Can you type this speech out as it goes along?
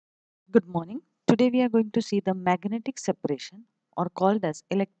Good morning. Today we are going to see the magnetic separation or called as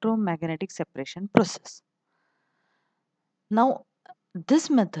electromagnetic separation process. Now, this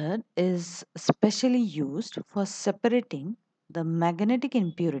method is specially used for separating the magnetic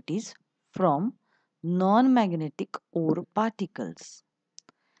impurities from non-magnetic ore particles.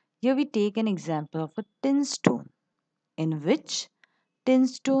 Here we take an example of a tin stone in which tin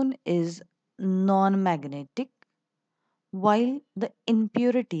stone is non-magnetic while the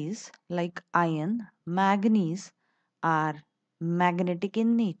impurities like iron, manganese are magnetic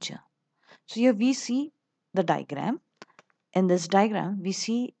in nature. So here we see the diagram. In this diagram, we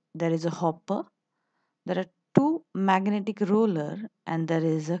see there is a hopper, there are two magnetic roller and there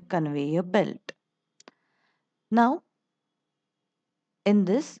is a conveyor belt. Now, in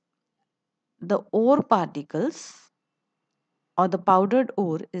this, the ore particles or the powdered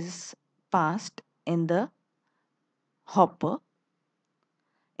ore is passed in the hopper.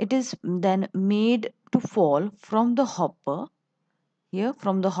 It is then made to fall from the hopper here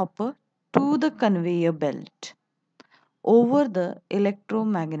from the hopper to the conveyor belt over the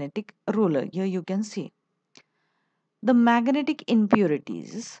electromagnetic roller. Here you can see the magnetic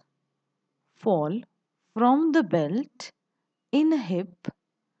impurities fall from the belt in a heap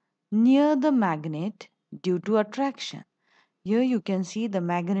near the magnet due to attraction. Here you can see the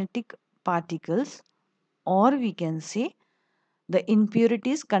magnetic particles, or we can say the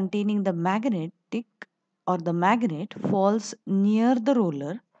impurities containing the magnetic or the magnet falls near the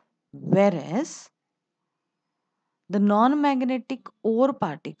roller, whereas the non-magnetic ore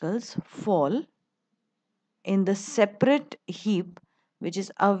particles fall in the separate heap which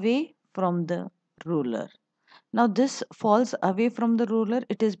is away from the roller. Now this falls away from the roller,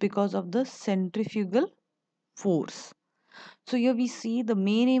 it is because of the centrifugal force. So here we see the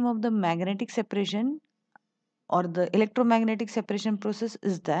main aim of the magnetic separation or the electromagnetic separation process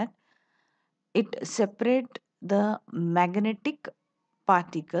is that it separate the magnetic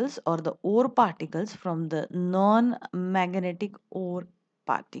particles or the ore particles from the non-magnetic ore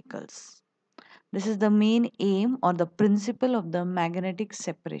particles. This is the main aim or the principle of the magnetic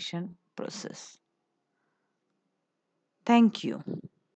separation process. Thank you.